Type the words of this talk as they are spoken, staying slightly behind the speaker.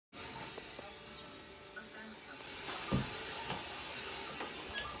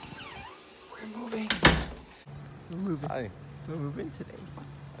Hi. We're moving today.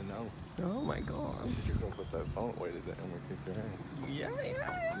 I know. Oh my god. You're gonna put that phone away today and we'll kick your ass.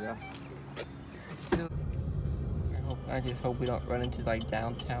 Yeah. I just hope we don't run into like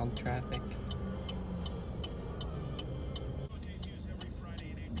downtown traffic.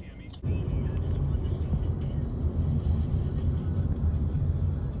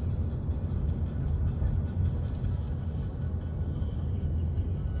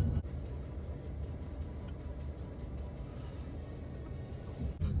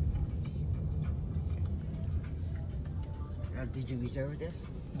 Did you reserve this?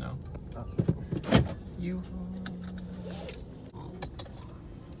 No. Oh. You.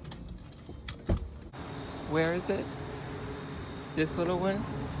 Where is it? This little one?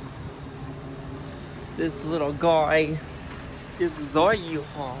 This little guy. This is our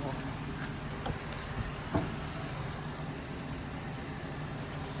U-Haul.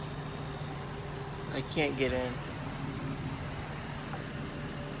 I can't get in.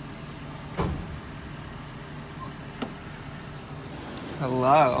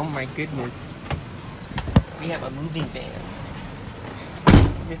 Hello, oh my goodness. We have a moving van.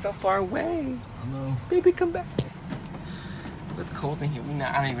 You're so far away. I know. Baby, come back. It's cold in here.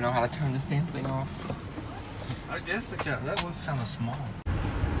 I don't even know how to turn this damn thing off. I guess that was kind of small.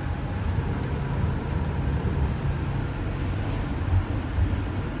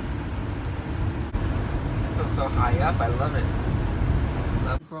 I feel so high up. I love it.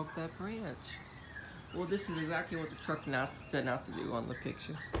 Broke that branch. Well, this is exactly what the truck set out to do on the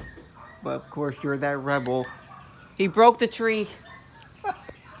picture. But of course, you're that rebel. He broke the tree.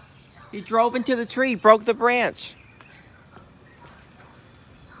 He drove into the tree, broke the branch.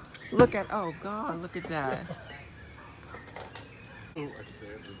 Look at, oh God, look at that. Right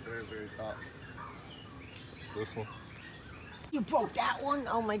there at the very, very top. This one. You broke that one?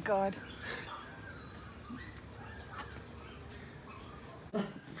 Oh my god.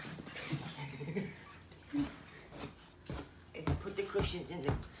 Put the cushions in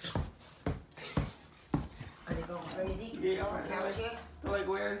there. Are they going crazy? Yeah, Couch here? like,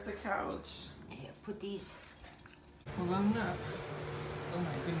 where's the couch? Yeah, put these. Hold on up. Oh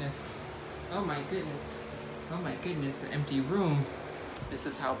my goodness. Oh my goodness. Oh my goodness, an empty room. This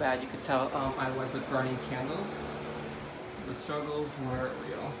is how bad you could tell I was with burning candles. The struggles were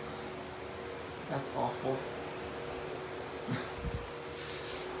real. That's awful.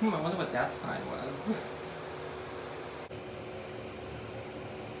 I wonder what that sign was.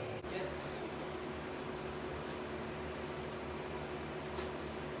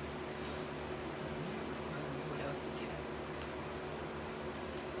 What else to get?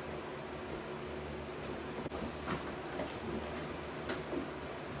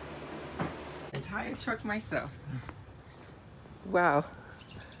 Entire truck myself. Wow.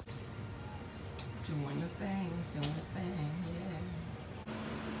 Doing the thing, yeah.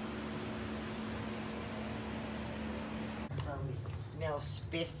 Probably smells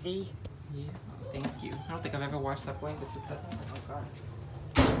spiffy. Yeah, thank you. I don't think I've ever washed Subway. This is the... Oh god.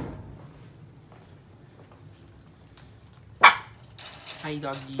 Hi,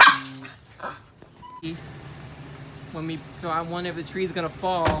 doggies. So I wonder if the tree's gonna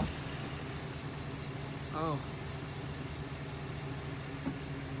fall. Oh.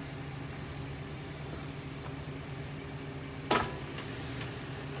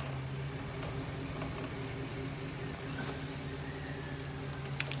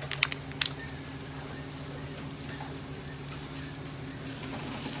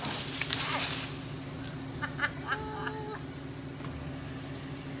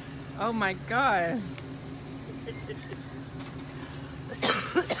 Oh my god.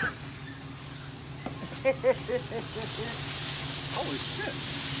 Holy shit.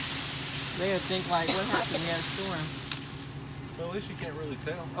 They're gonna think like, what happened? We had a storm. Well, at least you can't really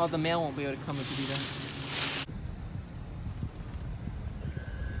tell. Oh, the mail won't be able to come if you do that.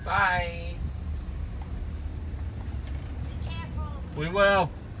 Bye. We will.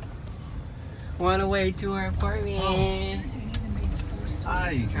 On the way to our apartment. Oh.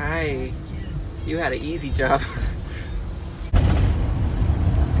 Hi. Hi. You had an easy job.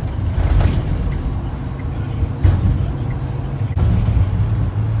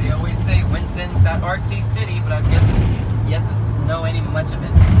 They always say Winston's that artsy city, but I've yet to know any much of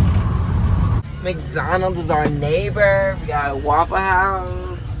it. McDonald's is our neighbor. We got a Waffle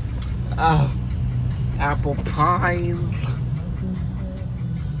House. Oh, apple pies.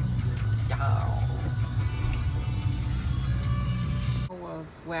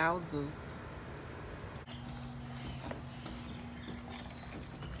 Wowzers.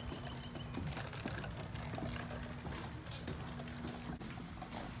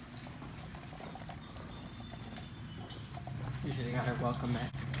 Usually they got a welcome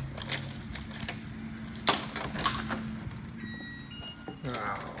mat.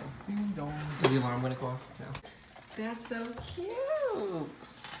 Oh. Ding dong. Is the alarm gonna go off? No. That's so cute. Oh.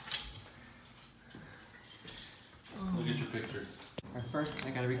 Look at your pictures. I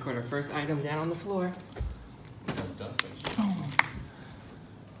gotta record our first item down on the floor. Oh,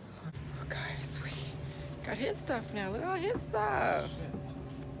 guys, we got his stuff now. Look at all his stuff.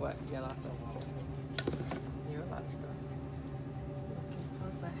 What? Yeah, lots of stuff. Yeah, lots of stuff.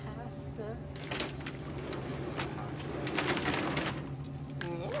 The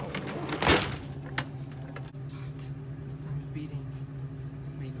sun's beating.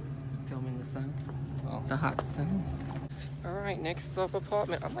 Maybe filming the sun. Oh. The hot sun. All right, next up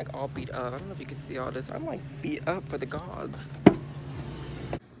apartment. I'm like all beat up. I don't know if you can see all this. I'm like beat up for the gods.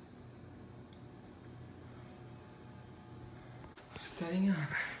 Setting up.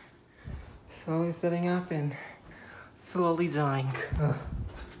 Slowly setting up and slowly dying. Ugh.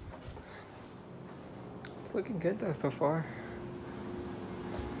 It's looking good though so far.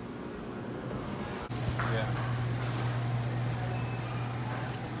 Yeah.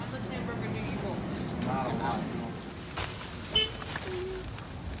 Not a lot.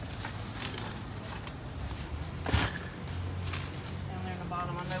 Down there at the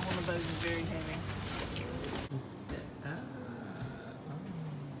bottom, I know one of those is very heavy.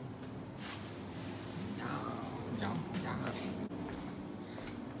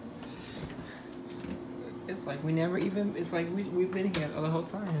 It's like we never even, it's like we've been here the whole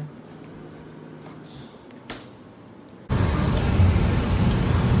time.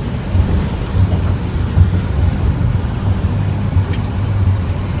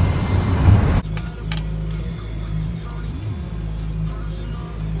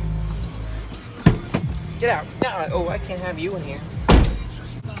 Get out. No, oh, I can't have you in here.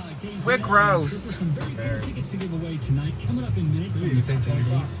 We're gross. Tickets to give away tonight. Coming up in minutes. You take to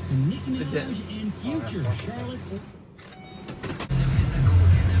Nicki Minaj and Future. Charlotte.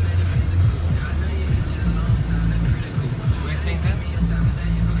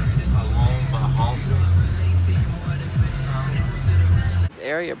 This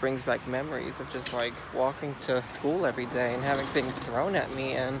area brings back memories of just like walking to school every day and having things thrown at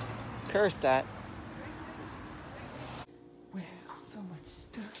me and cursed at. Wow, so much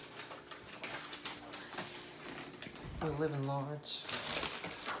stuff. We live in large.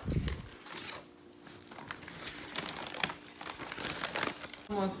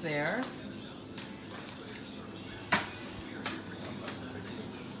 Almost there.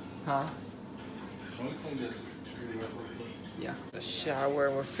 Huh? Yeah. A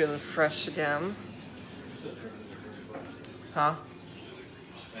shower, we're feeling fresh again. Huh?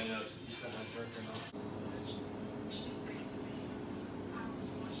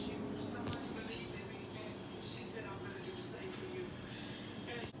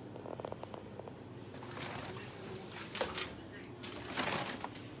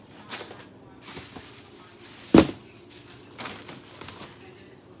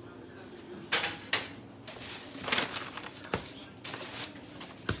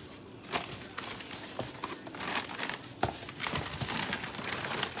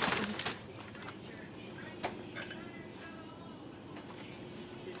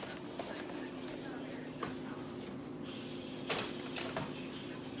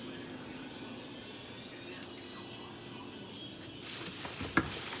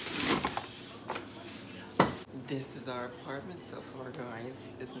 This is our apartment so far, guys.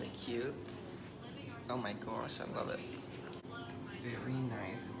 Isn't it cute? Oh my gosh, I love it. It's very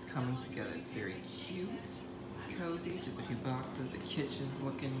nice. It's coming together. It's very cute, cozy, just a few boxes. The kitchen's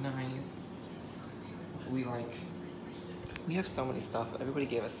looking nice. We have so many stuff. Everybody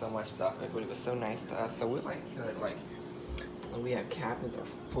gave us so much stuff. Everybody was so nice to us. So we're like good. Like, we have cabinets are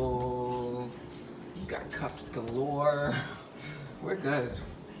full. You got cups galore. We're good.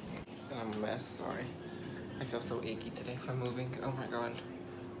 I'm a mess, sorry. I feel so achy today from moving. Oh my god.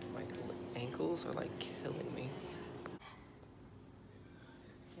 My ankles are like killing me.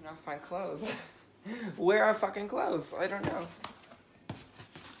 Cannot find clothes. Where are fucking clothes? I don't know.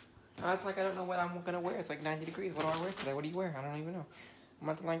 It's like I don't know what I'm gonna wear. It's like 90 degrees. What do I wear today? What do you wear? I don't even know.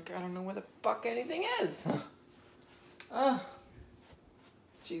 I'm like, I don't know where the fuck anything is. Oh.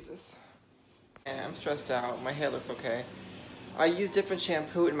 Jesus. Yeah, I'm stressed out. My hair looks okay. I use different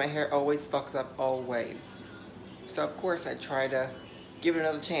shampoo and my hair always fucks up always. So of course I try to give it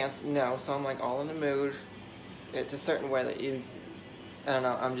another chance. No, so I'm like all in the mood. It's a certain way that you, I don't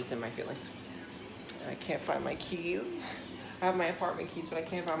know, I'm just in my feelings. I can't find my keys. I have my apartment keys, but I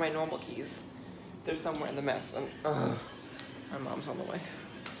can't find my normal keys. They're somewhere in the mess. And, my mom's on the way.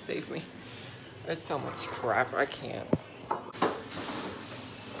 Save me. There's so much crap, I can't.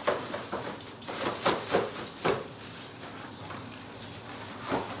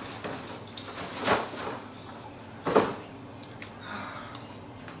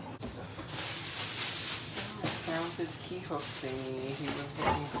 Tootsie. He was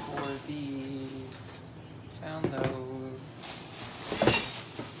looking for these. Found those.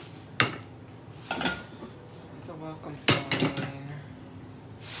 It's a welcome sign.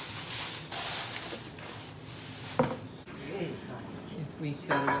 We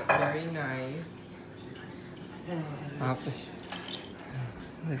set it up very nice.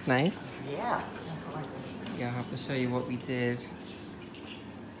 Looks nice? Yeah. Yeah, I'll have to show you what we did.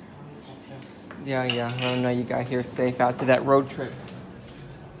 Yeah. I don't know you got here safe after that road trip.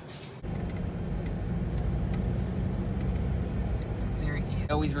 It's very easy.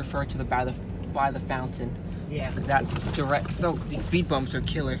 I always refer to the by the fountain. Yeah. That direct soak. These speed bumps are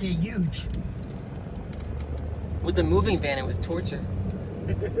killer. They're huge. With the moving van, it was torture.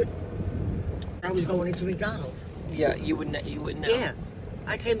 I was going into McDonald's. Yeah, you wouldn't know. Yeah.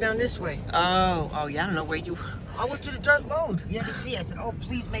 I came down this way. Oh, yeah, I don't know where you... I went to the dirt road. You had to see. I said, oh,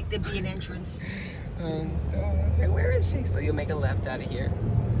 please make there be an entrance. Where is she? So you'll make a left out of here.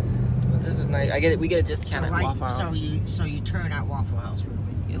 But this is nice. I get it. We get a discount at Waffle House. So you turn at Waffle House,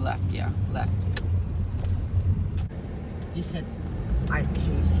 really. You left, yeah, left. He said, he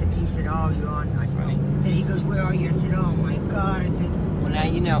said, oh, you're on. I said, then he goes, where are you? I said, oh my God. I said, well, now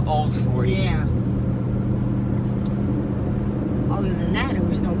you know Old 40. Yeah. Other than that, it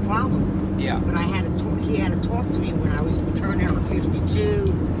was no problem. Yeah. But I had to talk. He had to talk to me when I was turning on 52,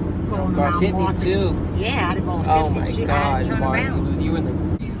 going around 52. Yeah, I had to go on 52. Oh my God! I had to turn around. You were in the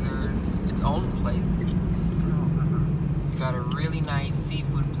geezers. Its own place. You got a really nice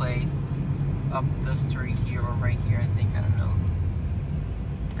seafood place up the street here or right here. I think, I don't know.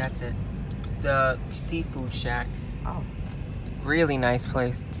 That's it. The Seafood Shack. Oh. Really nice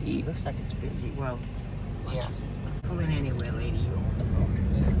place to eat. Looks like it's busy. Well, yeah. Pull in anywhere, lady. You own the road.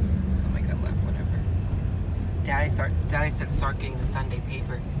 Yeah. Somebody got left, whatever. Daddy said start getting the Sunday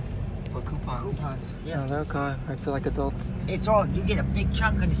paper for coupons. Coupons. Yeah. Oh, they're gone. I feel like adults. It's all, you get a big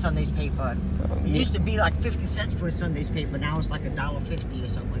chunk of the Sunday's paper. It used to be like 50 cents for a Sunday's paper. Now it's like $1.50 or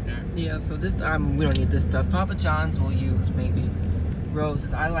something like that. Yeah, so this time we don't need this stuff. Papa John's will use maybe.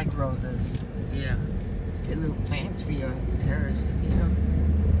 Roses. I like roses. Yeah. Get little plants for your terrace. Yeah.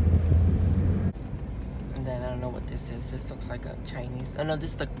 And then I don't know what this is. This looks like a Chinese. Oh no,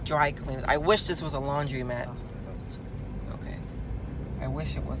 this is the dry cleaner. I wish this was a laundromat. Okay. I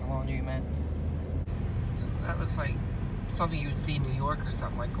wish it was a laundromat. That looks like something you would see in New York or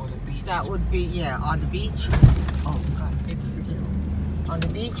something, like on the beach. That would be, yeah, on the beach. Oh God, it's freaking on the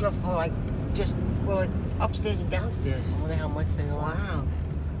beach or for like just, well, it's upstairs and downstairs. I wonder how much they are. Wow.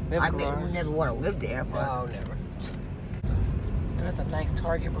 I never want to live there, but... No, never. And that's a nice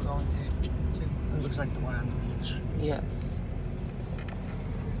Target we're going to. It looks like the one on the beach. Yes.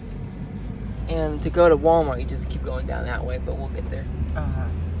 And to go to Walmart, you just keep going down that way, but we'll get there. Uh-huh.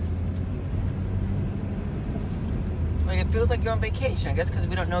 Like, it feels like you're on vacation, I guess, because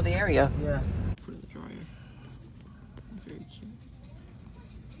we don't know the area. Yeah. Put it in the dryer. It's very cute.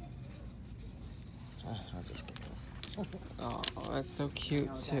 I'll just get this. Oh, that's so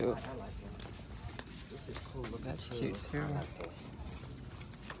cute, too. This is cool. Look, That's cute, too. I like this.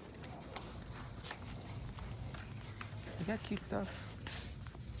 You got cute stuff.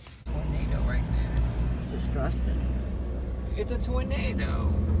 Tornado right there. It's disgusting. It's a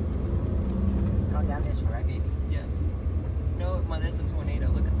tornado. Go down this way, right, baby? Yes. No, that's a tornado.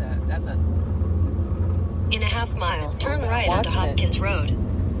 Look at that. That's a... In a half mile, turn right onto Hopkins Road.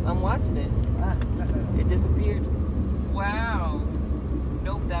 I'm watching it. It disappeared. Wow.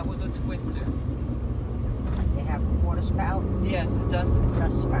 Nope, that was a twister. They have water spout? Yes, it does.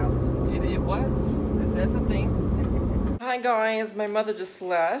 Dust spout. It was. That's a thing. Hi guys, my mother just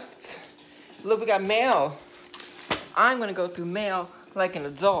left. Look, we got mail. I'm gonna go through mail like an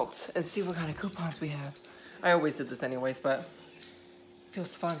adult and see what kind of coupons we have. I always did this anyways, but it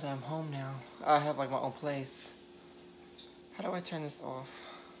feels fun that I'm home now. I have like my own place. How do I turn this off?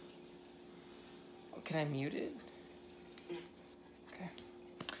 Can I mute it? Okay.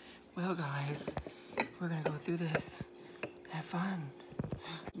 Well guys, we're gonna go through this. Have fun.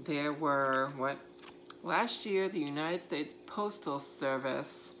 There were, what? Last year, the United States Postal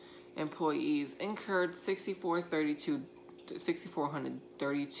Service employees incurred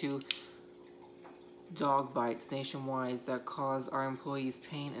 6,432 dog bites nationwide that cause our employees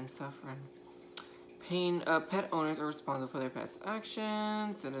pain and suffering. Pet owners are responsible for their pets'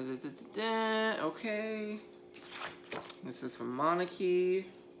 actions. Okay. This is from Monarchy.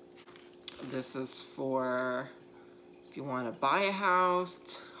 This is for if you want to buy a house,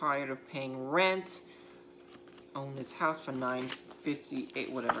 tired of paying rent, own this house for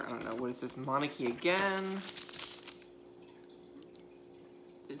 $9.58, whatever. I don't know. What is this? Monarchy again.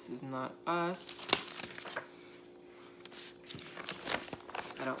 This is not us.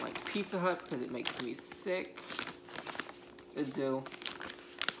 I don't like Pizza Hut because it makes me sick. I do.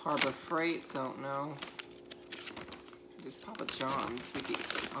 Harbor Freight, don't know. There's Papa John's.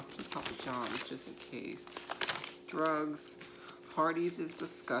 I'll keep Papa John's just in case. Drugs. Hardee's is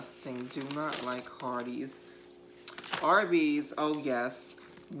disgusting. Do not like Hardee's. Arby's, oh yes.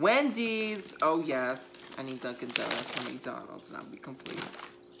 Wendy's, oh yes. I need Dunkin' Donuts and McDonald's and I'll be complete.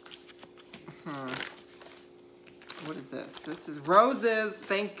 What is this? This is roses.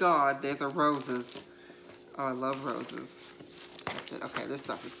 Thank God there's a roses. Oh, I love roses. That's it. Okay, this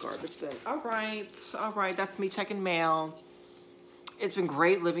stuff is garbage then. Alright, that's me checking mail. It's been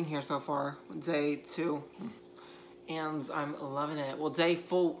great living here so far. Day 2. And I'm loving it. Well, day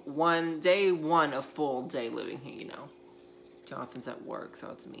one of full day living here, you know. Jonathan's at work, so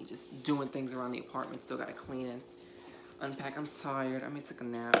it's me just doing things around the apartment. Still gotta clean and unpack. I'm tired. I may take a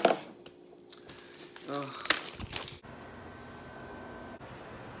nap. Ugh.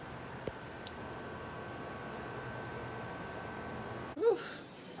 Whew.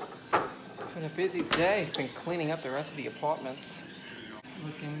 Been a busy day. Been cleaning up the rest of the apartments.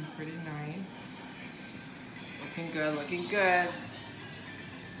 Looking pretty nice. Looking good, looking good.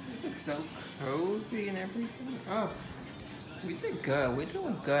 This looks so cozy and everything. Oh, we did good. We're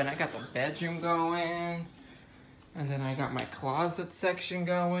doing good. And I got the bedroom going. And then I got my closet section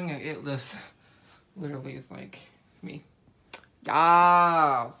going. It literally is like me.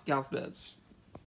 Yes, bitch.